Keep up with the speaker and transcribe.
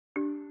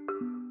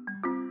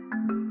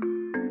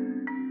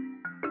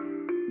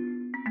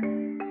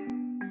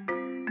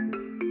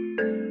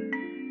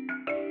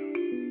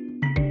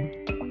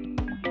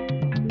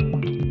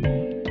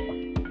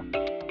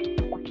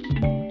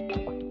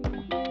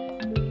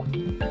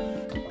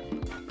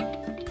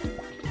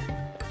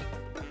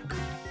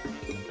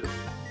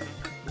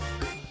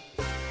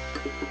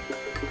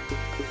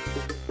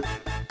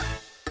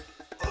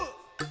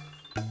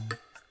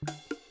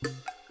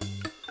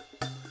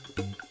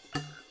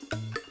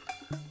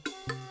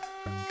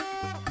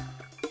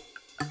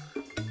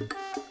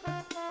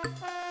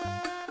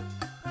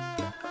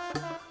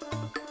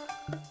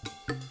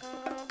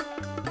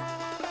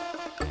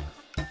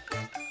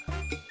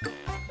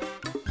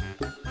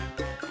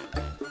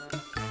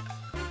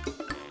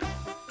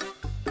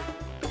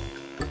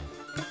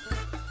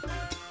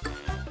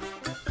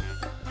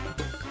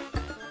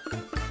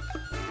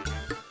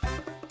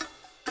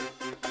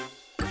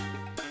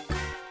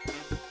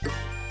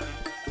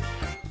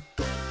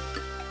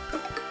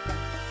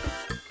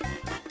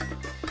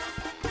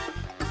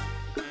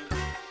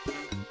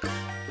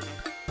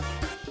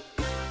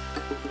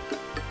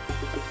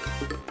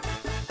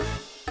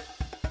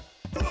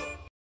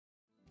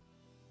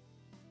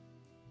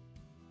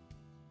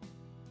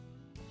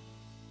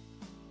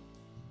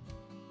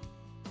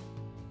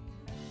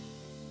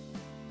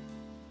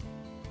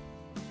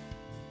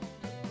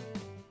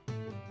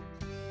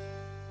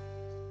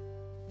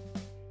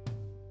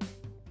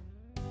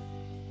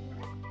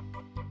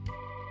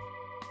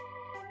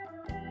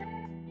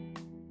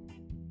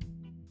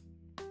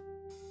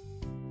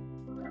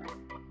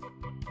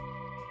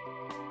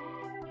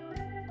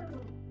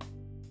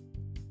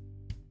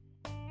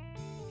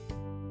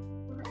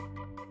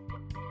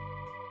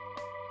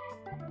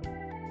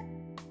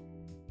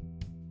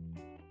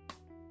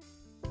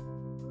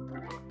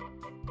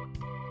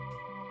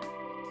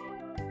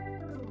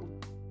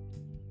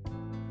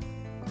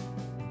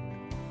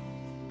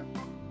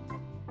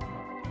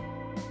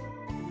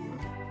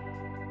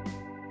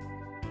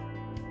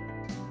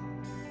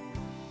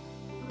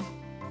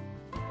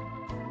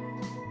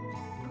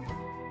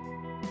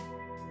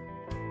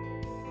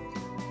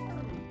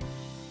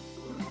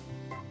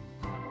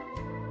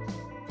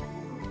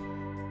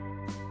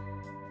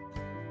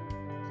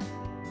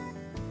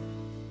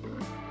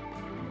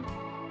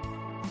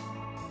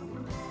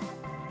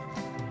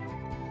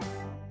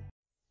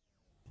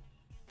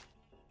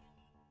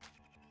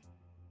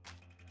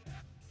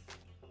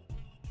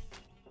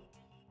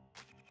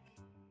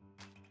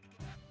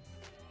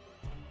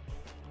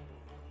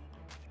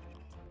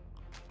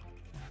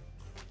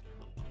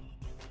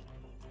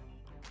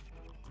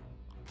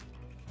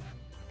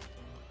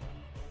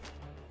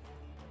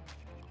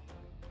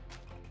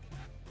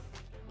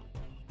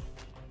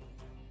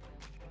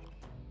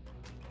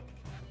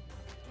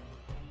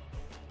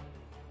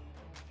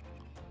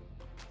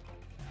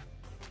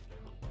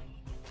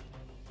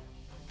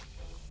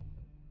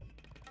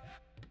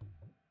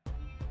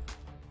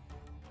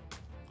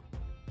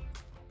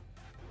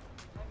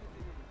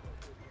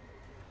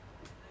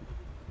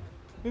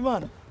Me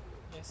man,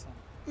 Yes, sir.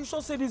 you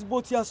sure say this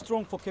boat here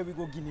strong for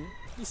Kerigo Guinea?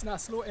 It's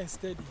not slow and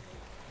steady.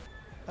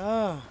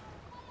 Ah.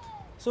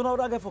 So now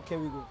that get for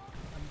Kerigo.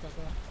 I'm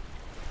talking.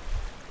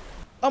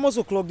 How much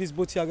o'clock this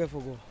boat here get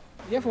for go?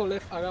 Get for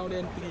left around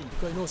N3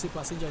 because you know say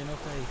passenger you not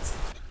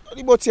tight.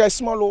 The boat here is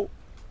small, oh,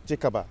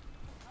 Jacaba.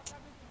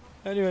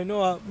 Anyway,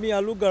 no, me I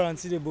look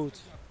guarantee the boat.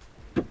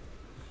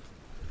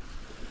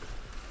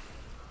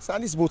 So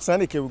this boat,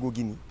 Sunday Kerigo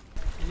Guinea.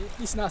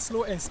 It's not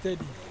slow and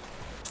steady.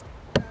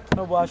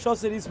 No, but I sure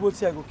say this boat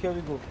here go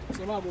Kerigo.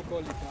 So now go call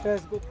it.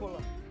 Yes, go call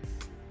her.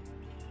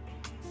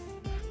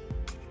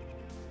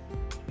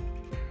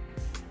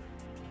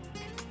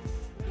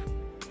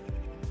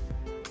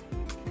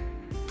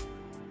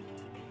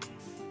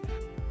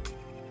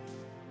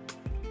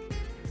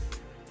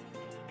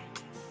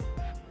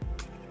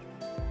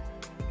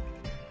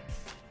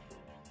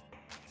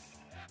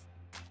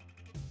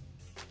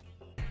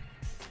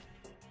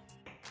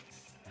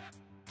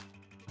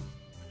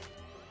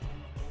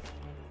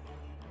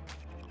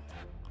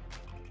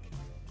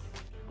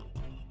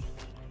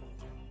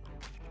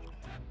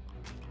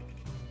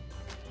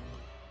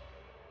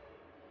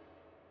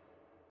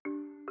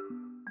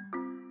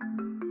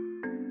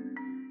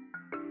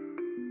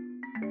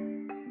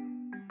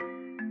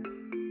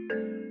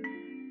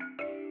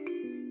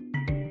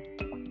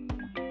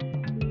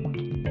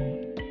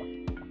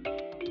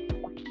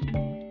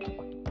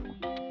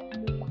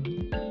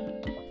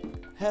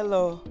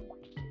 Hello.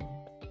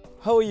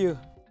 How are you?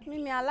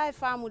 Mimi alai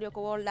famu de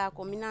ko wala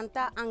ko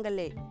minanta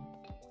anglais.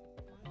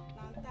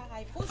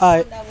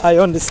 I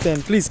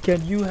understand. Please,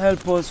 can you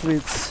help us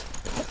with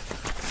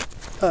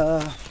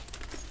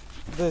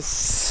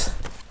this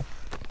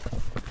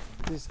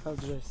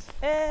address?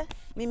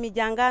 Mimi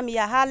janga mi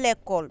ya ha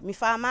l'école. Mi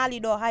fa mali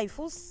do hay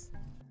fus.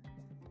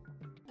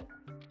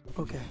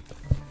 Okay.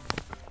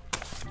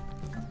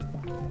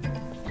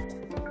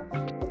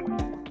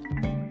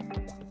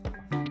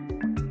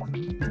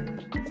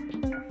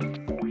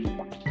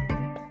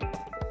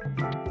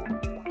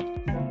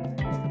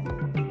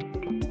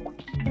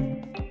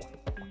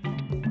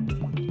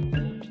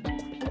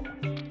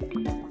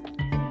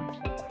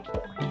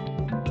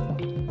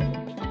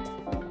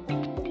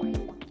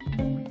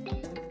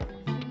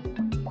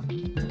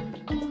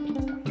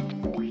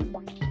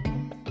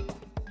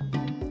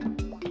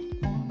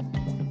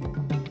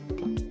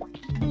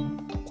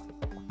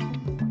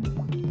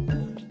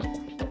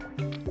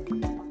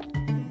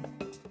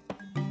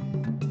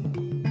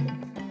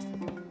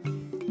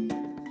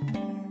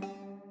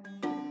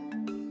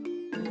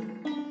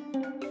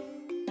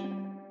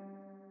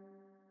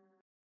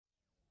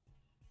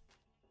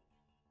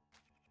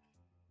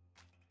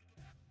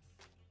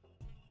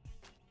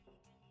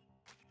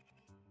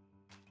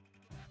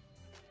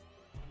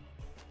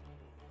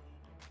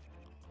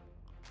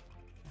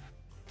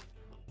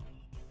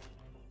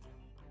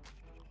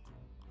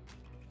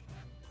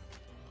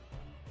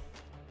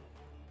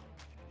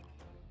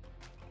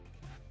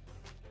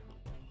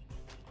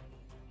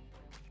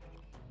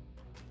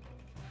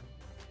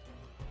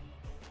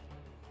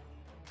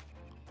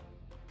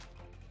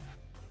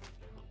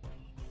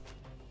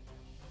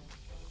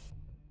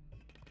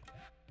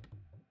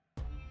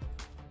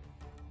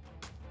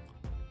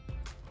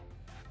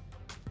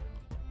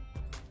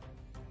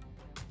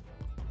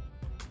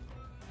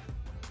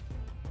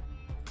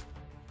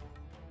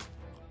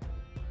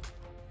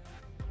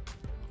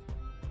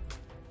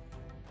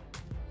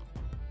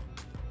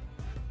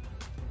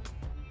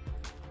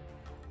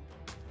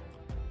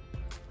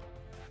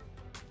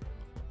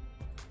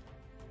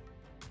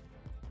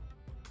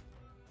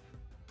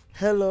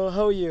 Hello,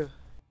 how are you?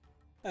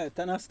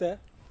 Tanaste.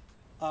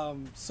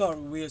 Sorry,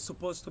 we are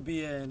supposed to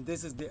be here and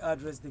this is the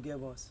address they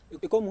gave us.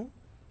 E como?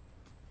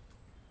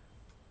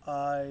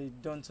 I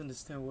don't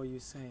understand what you're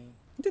saying.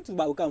 Ntitu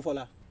babu kan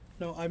fola.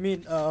 No, I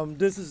mean,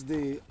 this is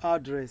the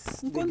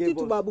address they gave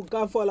Ntitu us. babu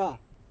kan fola.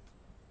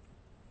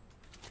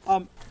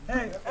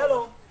 Hey,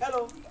 hello,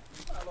 hello.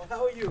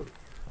 How are you?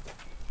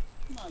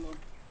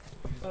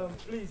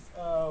 Please,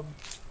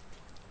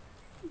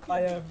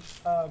 I am,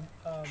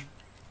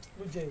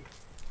 Ujay.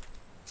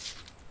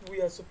 We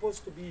are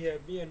supposed to be here,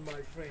 me and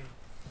my friend.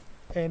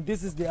 And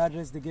this is the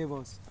address they gave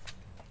us.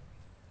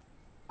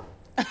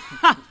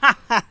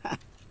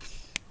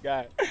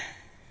 Guy,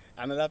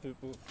 another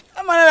people.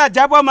 I'm another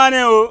jabo money,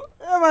 oh.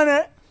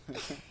 Money.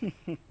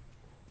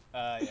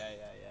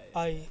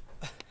 Yeah.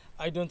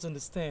 I don't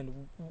understand.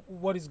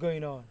 What is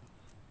going on?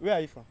 Where are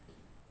you from?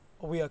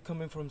 We are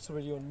coming from Sierra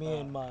Leone, me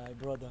and my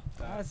brother.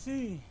 I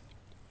see.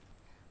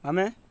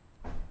 Mama,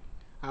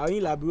 I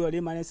only labor. They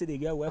man say they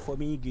get work for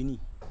me in Guinea.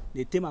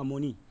 They take my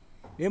money.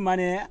 They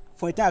money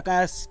for it. I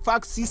can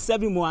fax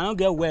 6-7 more. I don't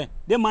get where.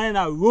 They money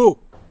now row.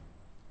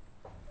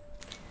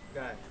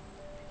 Guy,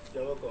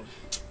 you're welcome.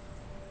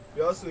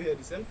 We also hear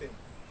the same thing.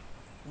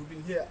 We've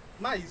been here.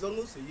 Ma is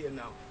almost a year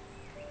now.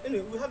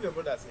 Anyway, we have your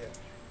brothers here.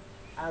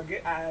 I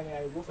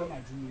go for my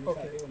junior.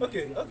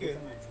 Okay.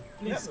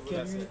 Please,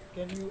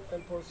 can you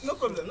help us? No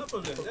problem. Let's go.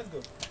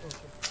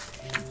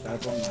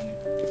 Okay.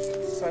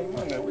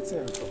 Simon, what's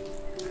here?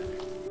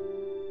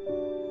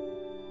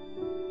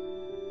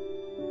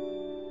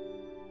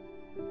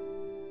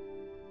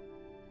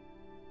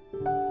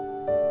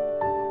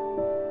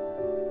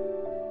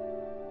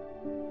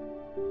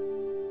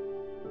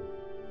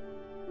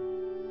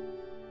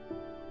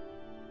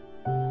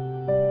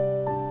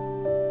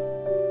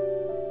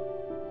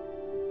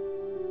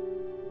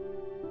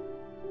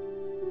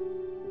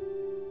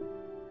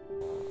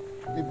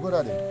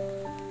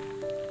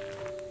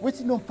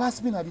 Waiting don't pass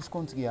me in this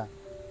country.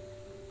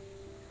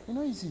 You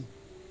know easy.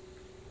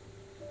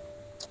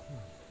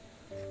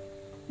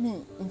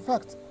 Me, in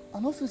fact, I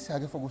don't feel say I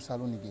get for go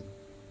salon again.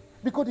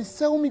 Because they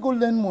sell me go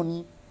lend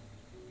money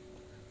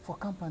for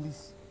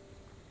companies.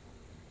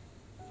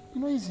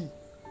 You know easy.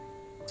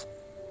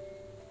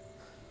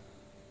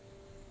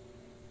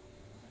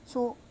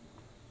 So,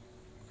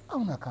 I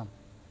wanna come.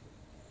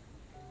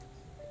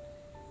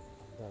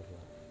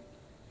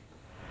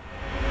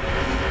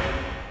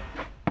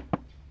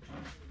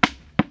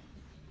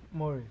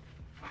 Maury,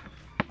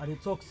 I dey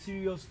talk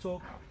serious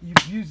talk, you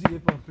use it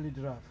and play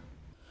draft.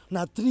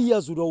 Now 3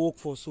 years we don't work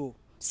for so.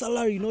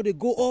 Salary, they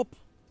go up.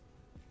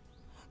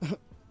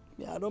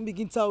 Yeah, I don't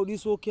begin tell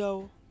this work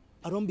here.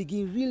 I don't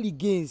begin really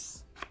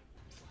gains.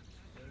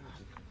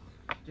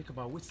 Think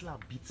about what's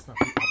that beats,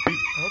 papi.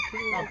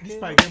 Okay. This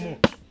by game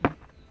on.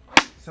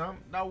 Sam,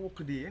 that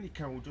work day, any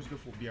kind will just go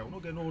for beer. We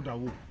don't get no other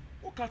work.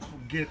 Who can't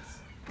forget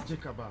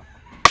Jacoba?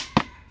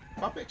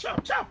 Papi,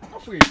 chap,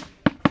 not afraid.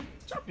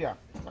 Chap ya.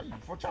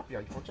 For chap.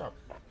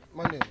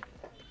 My name.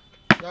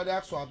 Yeah, they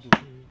ask for Abdul.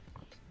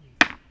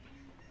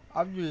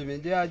 Abdul,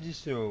 when they are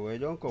just so, we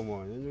don't come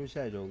on. You know,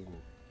 say don't go.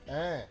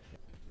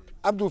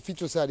 Abdul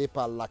feature say they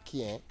pay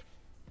lucky, eh?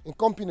 In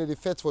company they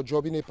fet for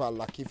job in they pay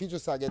lucky. Feature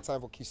say I get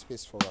time for keep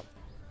space for them.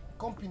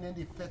 Company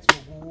they fet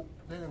for go,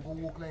 then they go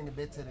work like in the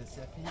better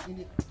themselves. In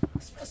the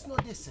space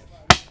not they safe.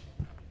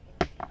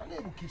 And they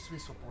go keep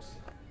space for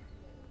person.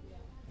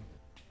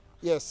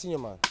 Yes, senior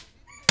man.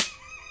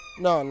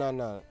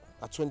 No.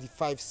 At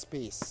 25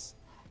 space.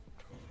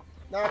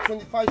 Now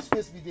 25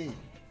 space be there.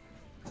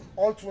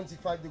 All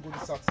 25 they go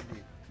this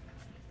Saturday.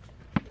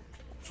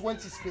 20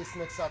 space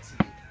next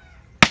Saturday.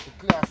 It's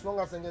clear as long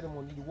as they get the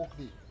money, the work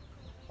day.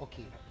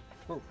 Okay.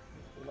 Oh,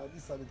 like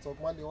this are the talk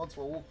man they want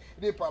for work.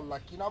 They pay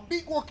lucky. Now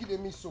big work they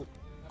miss so.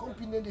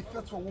 Company they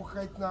fit for work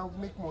right now,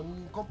 make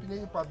money. Company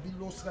they pay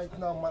bills right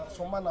now. Man,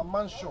 some man a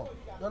mansion.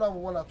 The other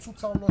one a 2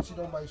 town lots you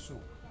don't buy so.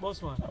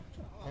 Boss man,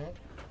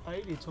 I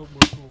really talk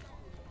about work.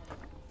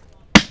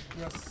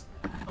 Yes.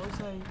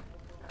 Outside,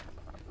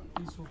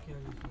 it's okay.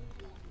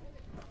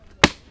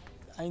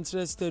 I'm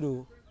interested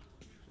though.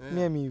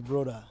 Me and me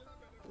brother.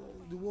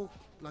 The work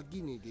like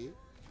Guinea day.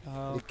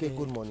 Okay. They pay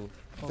good money.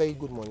 Okay. Very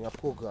good money. A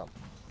program.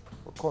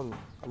 We'll come.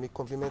 I make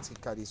complimentary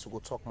cards. So go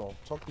talk more.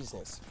 Talk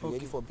business. If you're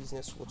ready for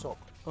business, we'll talk.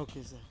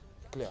 Okay, sir.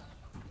 Clear.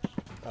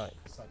 All right.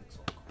 Start the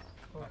talk.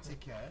 Okay. Take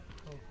care.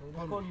 Okay.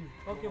 We'll call you.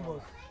 Okay,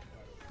 boss.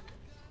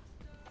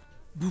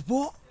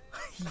 Bubo,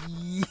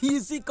 you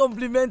see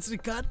complimentary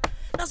card?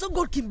 That's what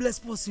God can bless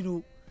person, you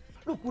know.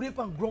 Look, we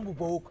can grumble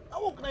about work. I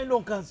work 9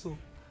 long cancel.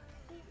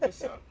 Yes,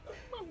 sir.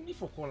 We need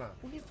for caller.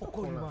 We need for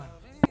call you, man.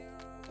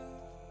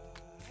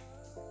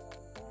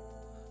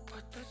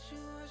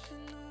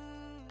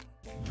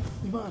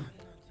 Man,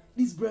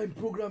 this brand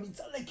program,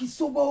 it's like it's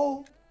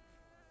sober.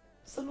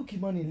 So look,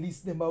 man, in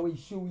list them by way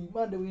show we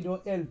man the way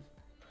don't help.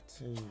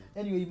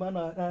 Anyway, man,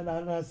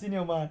 na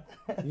senior man.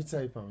 You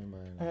type on me,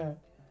 man.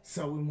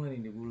 So we money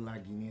they go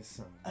lagging in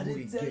some. I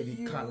didn't tell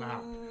you.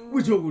 Color.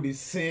 Which one would they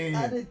say?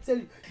 I didn't tell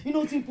you. You know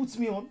what thing puts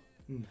me on?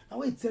 And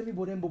when you tell me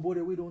about them, but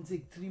the way don't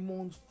take 3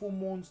 months, 4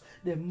 months,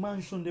 the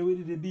mansion the way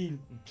they build.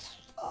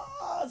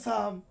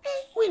 Sam.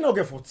 We not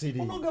get for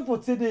today. We not get for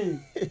today.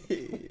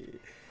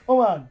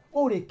 Oh man,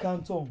 they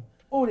can't on.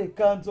 They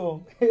can't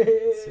on.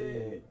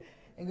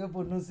 And get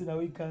for nothing that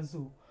we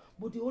cancel.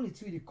 But the only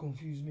thing they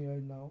confuse me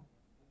right now.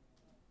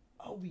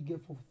 How we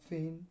get for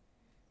fame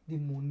the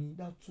money,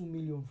 that 2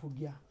 million for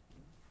gear.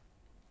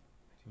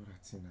 You're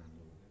a thing,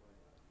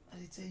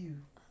 I tell you.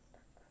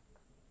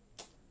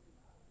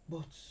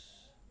 But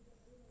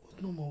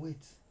no more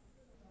wait.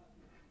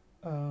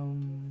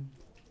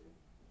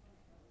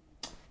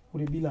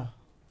 Urebila.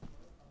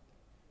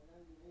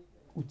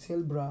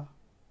 Hotel bra.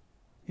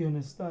 You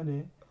understand,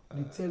 eh?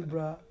 We tell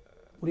bra.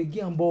 We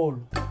get on ball.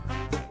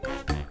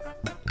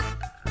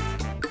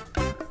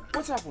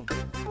 What happened?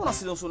 I wanna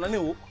see them so nani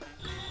walk.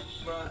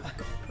 Bra,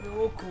 we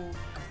walk.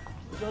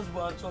 Just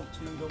go and talk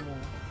to you no more.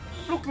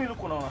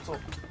 Look on our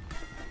talk.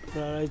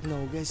 Bra, right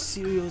now, we get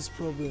serious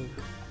problem.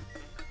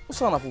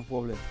 What's on our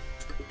problem?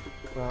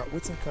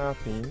 Waiting can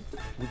happen.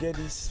 We get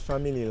this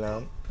family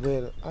land.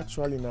 Well,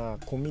 actually in our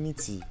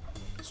community.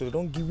 So they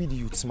don't give we the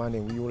youth man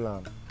and we all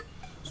land.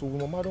 So we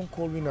mama don't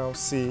call me now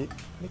say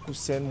make we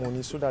send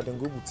money so that they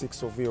go take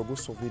survey or go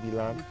survey the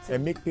land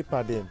and make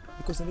paper them.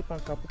 Because they pan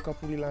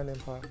kapu the land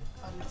and pa. I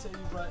will tell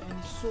you, bro, and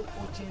it's so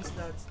urgent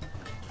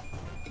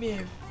that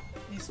me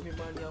this me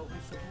man here we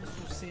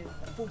supposed to send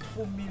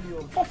 4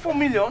 million. For 4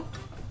 million? I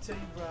tell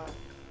you,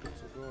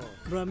 bro.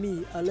 Bro,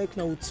 me, I like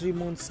now 3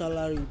 months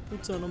salary.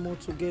 Put on a more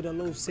together,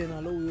 low send,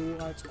 allow you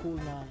at school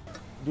now.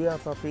 Do you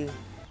have to pay?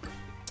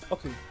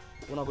 Okay.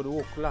 When I go to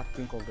work,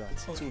 think of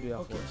that. Okay, 2 days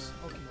okay, first.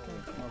 okay,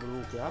 thank you. When I go to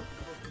work, yeah?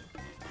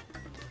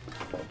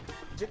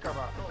 Jacob,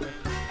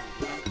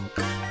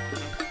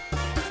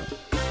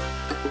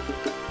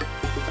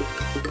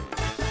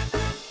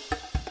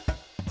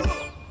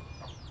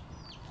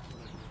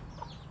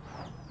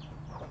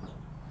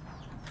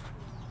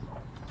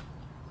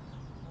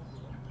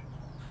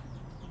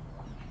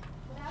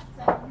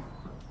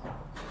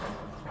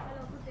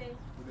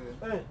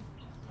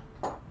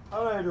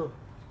 How are you doing?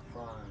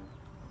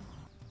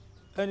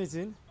 Fine.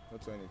 Anything?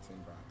 Not anything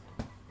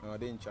bad. Are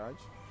they in charge?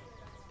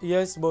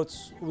 Yes, but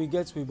we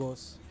get with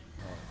boss.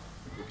 Oh,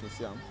 you can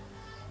see him.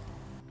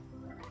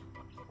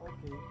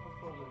 Okay, no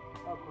problem.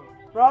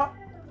 Bra?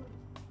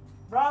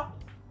 Bra?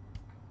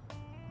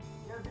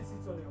 Yes, this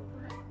is all your.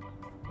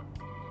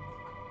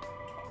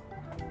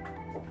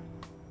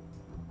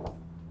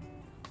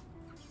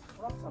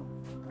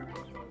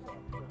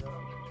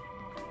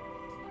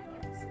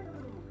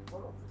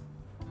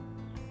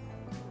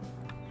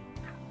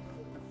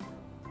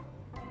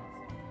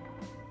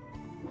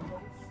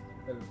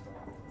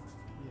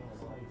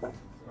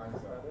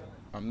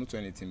 I'm not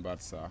doing anything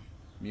bad, sir.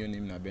 My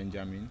name is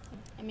Benjamin.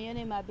 And my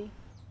name is Abby.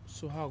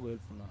 So how go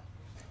help now?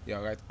 Yeah,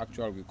 right.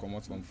 Actually, we come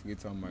out from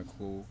Freetown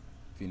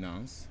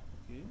Microfinance.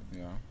 Okay.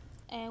 Yeah.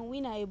 And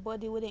we are a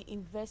body where they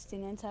invest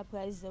in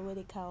enterprises where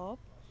they can up,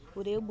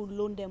 where they able to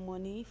loan them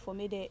money for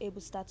me they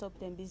able to start up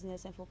their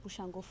business and for push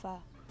and go far.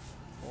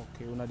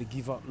 Okay, una dey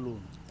give out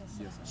loan.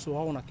 Yes, sir. So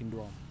how una can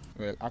do am?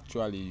 Well,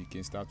 actually, you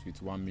can start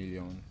with 1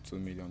 million, 2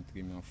 million,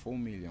 3 million, 4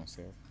 million,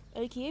 sir.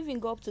 Or you can even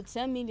go up to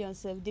 10 million,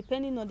 sir,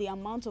 depending on the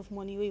amount of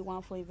money you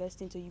want for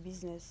investing into your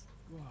business.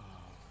 Wow.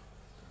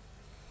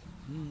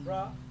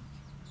 Bra?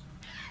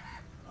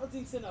 I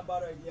think it's a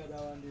bad idea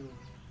that one day.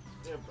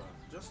 Yeah, bro.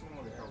 Just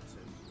normal without it.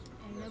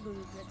 And you never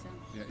regret them.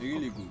 Yeah, it's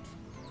really good.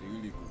 It's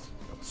really good.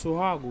 So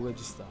how I go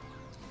register?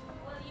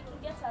 Well, you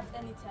can get at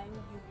any time.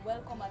 You're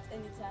welcome at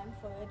any time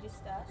for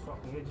register. So I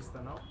can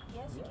register now?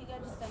 Yes, you can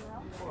register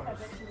now. I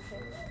bet you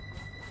can.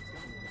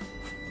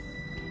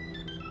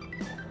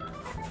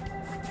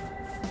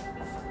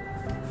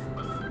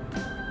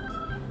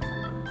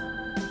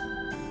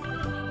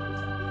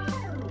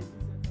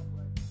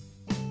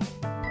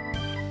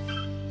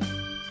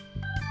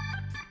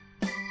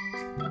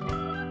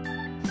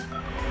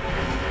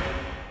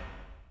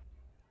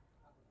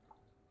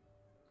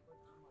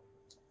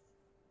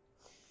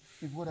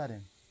 If what are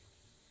them?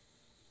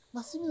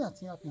 Now similar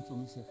thing happened to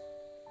myself.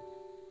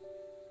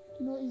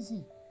 You know,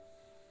 easy.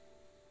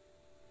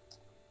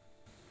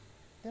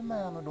 Them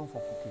man are not done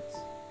for pockets.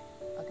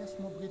 I guess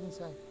no bread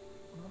inside.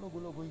 No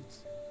logo eat.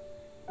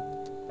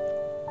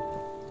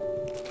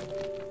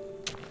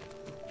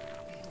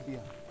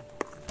 Yeah.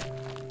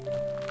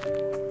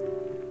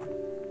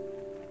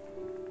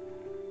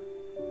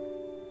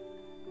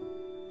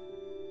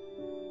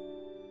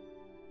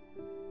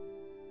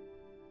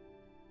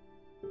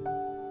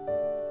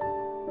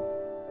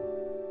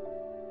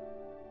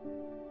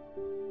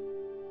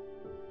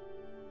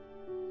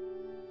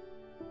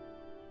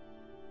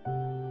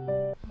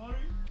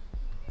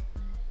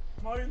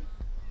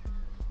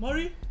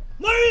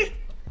 Murray!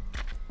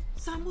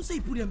 Sam, who say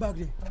you put them back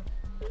there?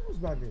 Who's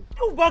back there?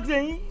 You back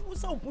there? Who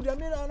say you put them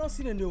there? I don't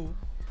see them there.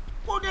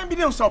 Oh, them be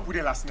them saw put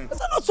there last night. I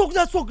not talk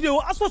that talk there.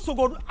 I swear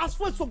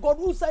to God,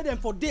 who say them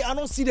for day? I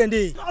don't see them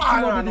there.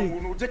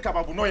 No, Jacob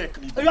Abu no yak.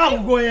 You have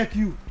to go yak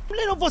you.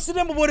 Play no for see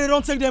them, but they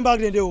don't take them back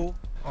there. So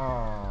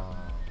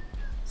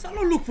I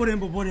don't look for them,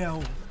 but they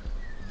are.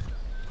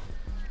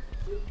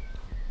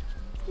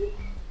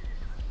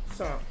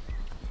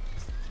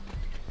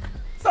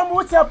 Sam,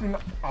 what's happening?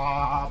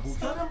 But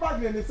tell them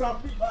back then, Sam.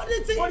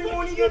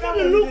 You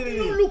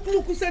don't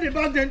look who said the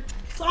back then.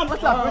 Sam,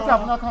 what's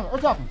happening?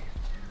 What's happening?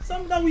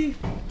 Sam, that we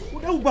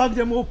bag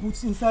them all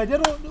put inside. They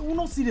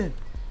don't see them.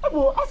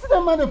 I see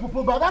them man they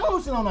put bag. I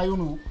don't see them now, you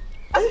know.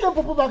 I see them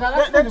put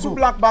bag. They're two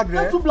black bag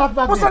there. Two black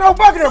bag. What's that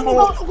bag there,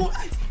 bro?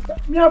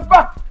 Me a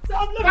bag.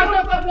 Sam,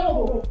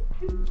 no.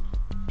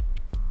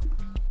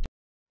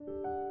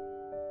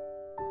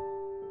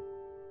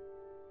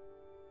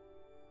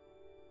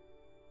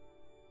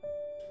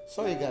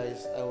 Sorry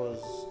guys, I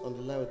was on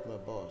the line with my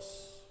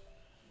boss.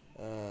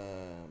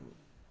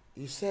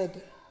 You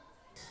said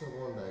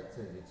someone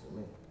directed you to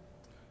me.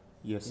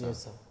 Yes, sir.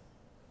 Yes, sir.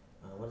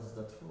 What is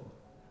that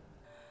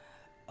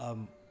for?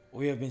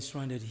 We have been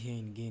stranded here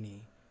in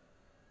Guinea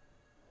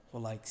for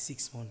like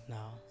 6 months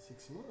now.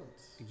 6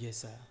 months? Yes,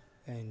 sir.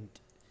 And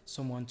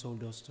someone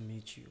told us to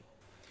meet you.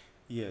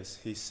 Yes,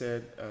 he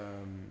said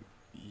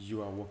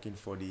you are working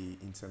for the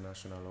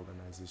International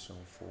Organization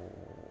for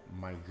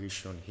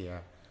Migration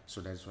here, so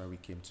that's why we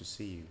came to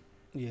see you.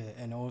 Yeah,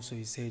 and also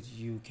he said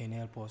you can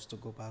help us to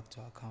go back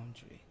to our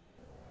country.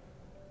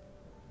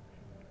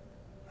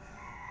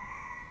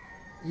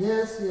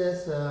 Yes.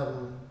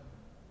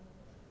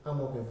 I'm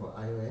working for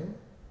IOM,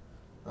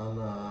 and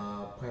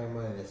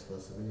primary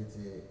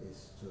responsibility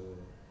is to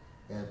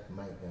help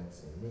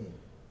migrants in need.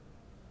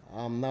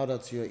 Now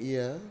that you're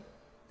here,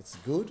 it's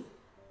good.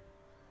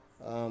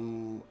 I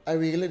will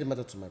relay the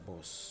matter to my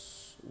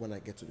boss when I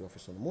get to the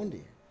office on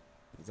Monday.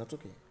 Is that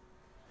okay?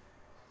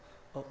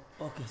 Oh,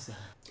 okay, sir.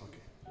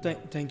 Okay.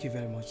 Thank you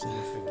very much, sir.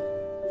 Thank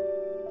you.